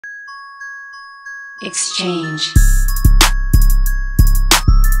Exchange.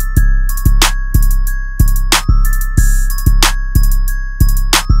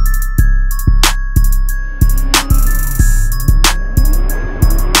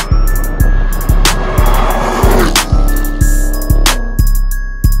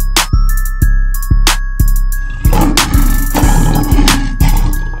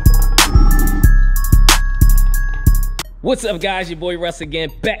 What's up, guys? Your boy Russ again,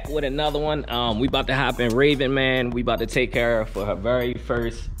 back with another one. We about to hop in Raven, man. We about to take care of for her very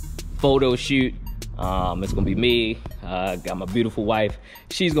first photo shoot. It's gonna be me. Got my beautiful wife.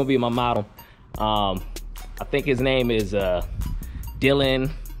 She's gonna be my model. I think his name is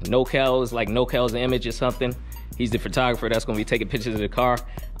Dylan Nokel's, like Nokel's Image or something. He's the photographer that's gonna be taking pictures of the car.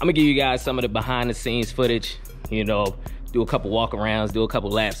 I'm gonna give you guys some of the behind the scenes footage, you know, do a couple walk arounds, do a couple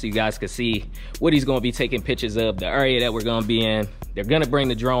laps so you guys can see what he's gonna be taking pictures of, the area that we're gonna be in. They're gonna bring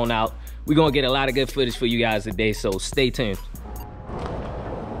the drone out. We're gonna get a lot of good footage for you guys today, so stay tuned.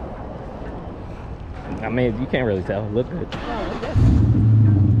 I mean, you can't really tell. Look good. Oh, okay.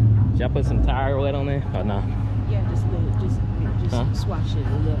 Should I put some tire wet on there or no? Yeah, just a little, just swatch it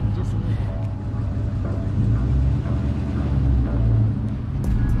a little, just a little.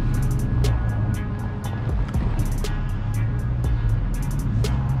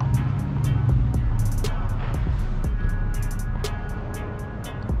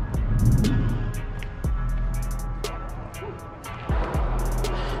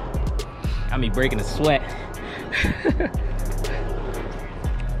 Got me breaking a sweat.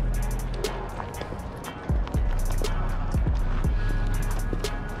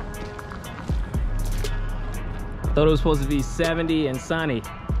 Thought it was supposed to be 70 and sunny.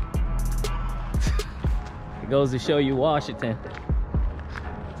 It goes to show you Washington.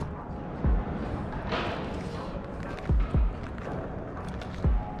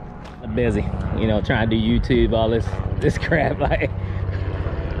 I'm busy, you know, trying to do YouTube, all this crap, like.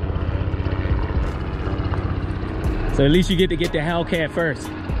 So at least you get to get the Hellcat first.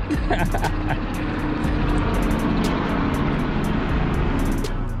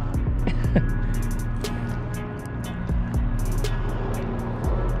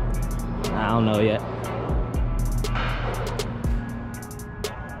 I don't know yet.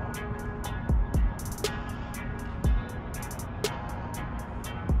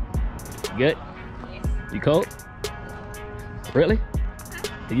 Good? Yes. You cold? Really?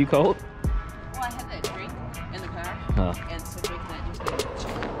 Are you cold? Well, I had that drink in the car, Huh. and so drinking that just made it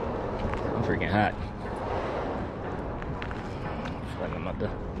chill. I'm freaking hot. Feel like I'm about to.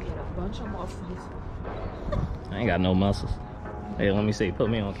 You get a bunch of muscles. I ain't got no muscles. Hey, let me see. Put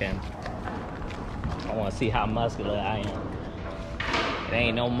me on camera. I want to see how muscular I am. There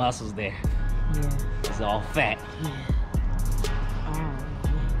ain't no muscles there. Yeah. It's all fat. Yeah.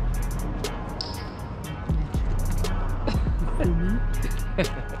 Oh, yeah.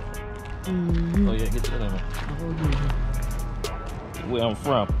 Oh yeah, get that in. Oh, yeah. Where I'm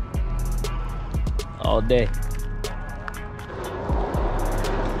from. All day.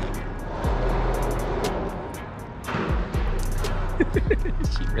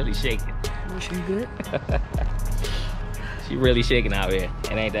 She really shaking. You good? She really shaking out here.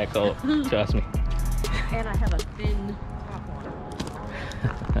 It ain't that cold. Trust me. And I have a thin top on.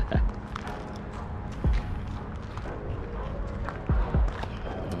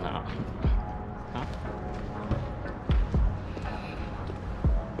 No. Huh?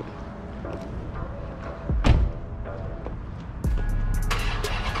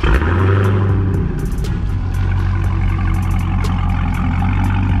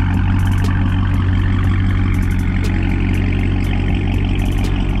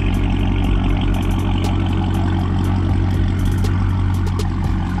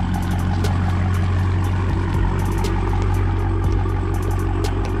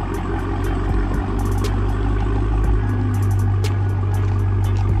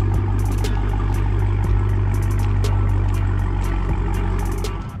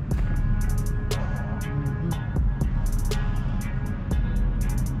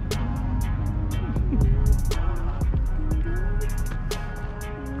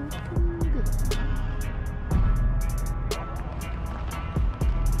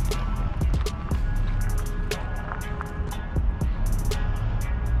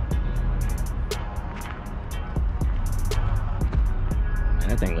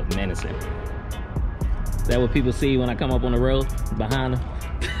 That thing looks menacing. Is that what people see when I come up on the road behind them?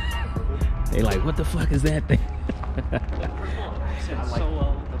 They like, what the fuck is that thing?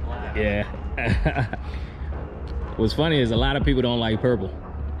 Yeah. What's funny is a lot of people don't like purple.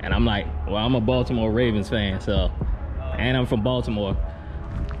 And I'm like, well, I'm a Baltimore Ravens fan, so, and I'm from Baltimore.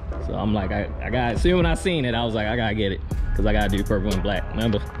 So I'm like, I got, soon when I seen it, I was like, I gotta get it. Cause I gotta do purple and black,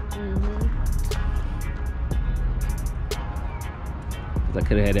 remember? Mm-hmm. Cause I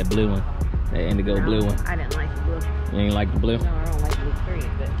could've had that blue one, that indigo blue one. I didn't like the blue. You ain't like the blue? No, I don't like blue period,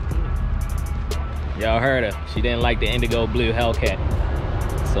 but you know. Y'all heard her. She didn't like the indigo blue Hellcat.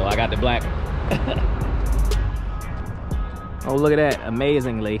 So I got the black one. Oh, look at that.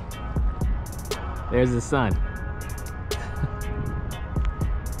 Amazingly, there's the sun.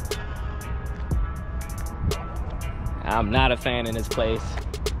 I'm not a fan in this place.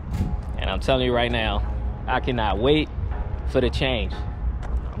 And I'm telling you right now, I cannot wait for the change.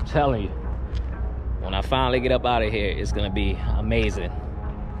 I'm telling you. When I finally get up out of here, it's gonna be amazing.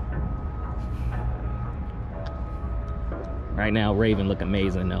 Right now, Raven look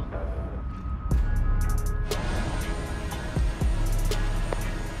amazing though.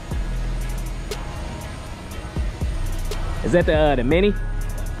 Is that the Mini?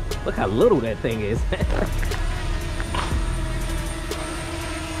 Look how little that thing is.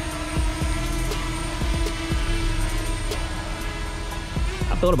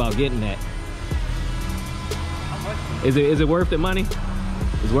 I thought about getting that. Is it worth the money?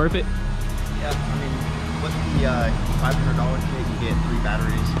 Is it worth it? Yeah, I mean, with the $500 kit, you get 3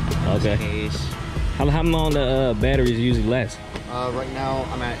 batteries. Okay. Case. How long the batteries usually last? Right now,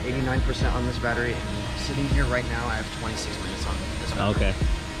 I'm at 89% on this battery, and sitting here right now, I have 26 minutes on this battery. Okay.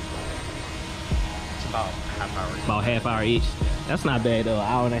 It's about half hour. About half hour each. That's not bad though. An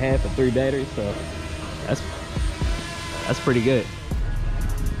hour and a half for 3 batteries, so that's pretty good.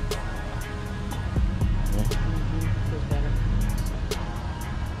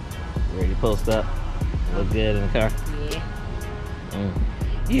 Ready to post up? Look good in the car? Yeah.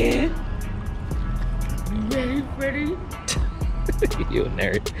 Yeah. Ready, Freddy? You a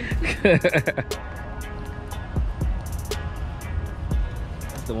nerd.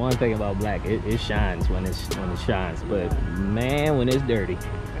 That's the one thing about black. It shines when it shines, but man, when it's dirty,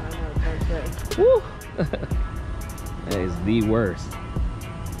 woo, that is the worst.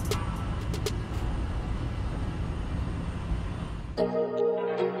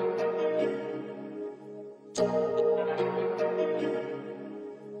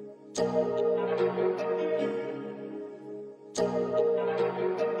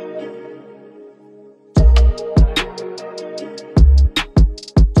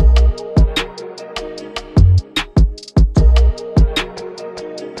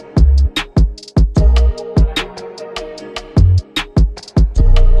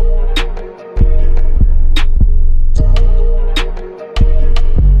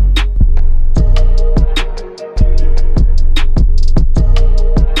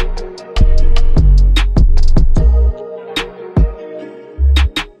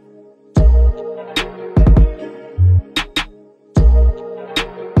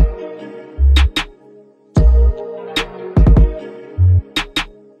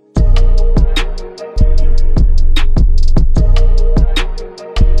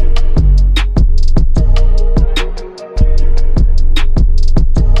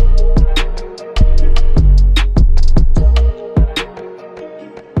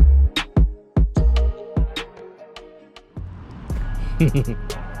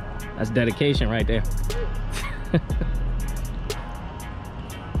 That's dedication right there.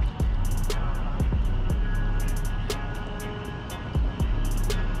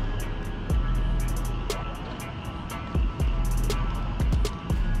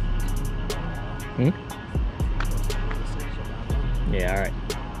 Yeah, all right.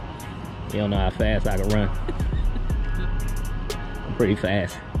 You don't know how fast I can run. I'm pretty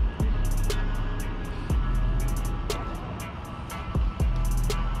fast.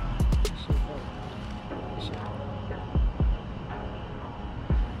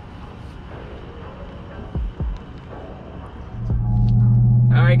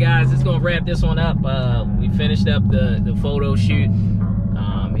 Alright guys, it's gonna wrap this one up. We finished up the photo shoot.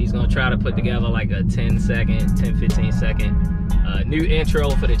 He's gonna try to put together like a 10-15 second new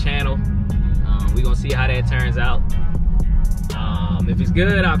intro for the channel. We're gonna see how that turns out. If it's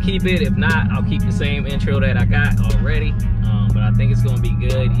good, I'll keep it. If not, I'll keep the same intro that I got already. But I think it's gonna be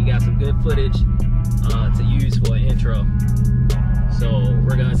good. He got some good footage to use for an intro. So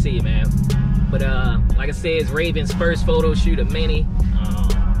we're gonna see, man. But like I said, it's Raven's first photo shoot of many.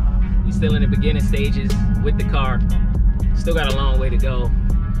 He's still in the beginning stages with the car. Still got a long way to go.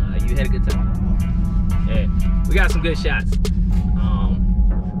 You had a good time. Yeah, we got some good shots.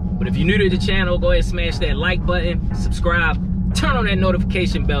 But if you're new to the channel, go ahead and smash that like button, subscribe, turn on that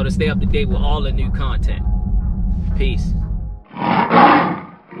notification bell to stay up to date with all the new content. Peace.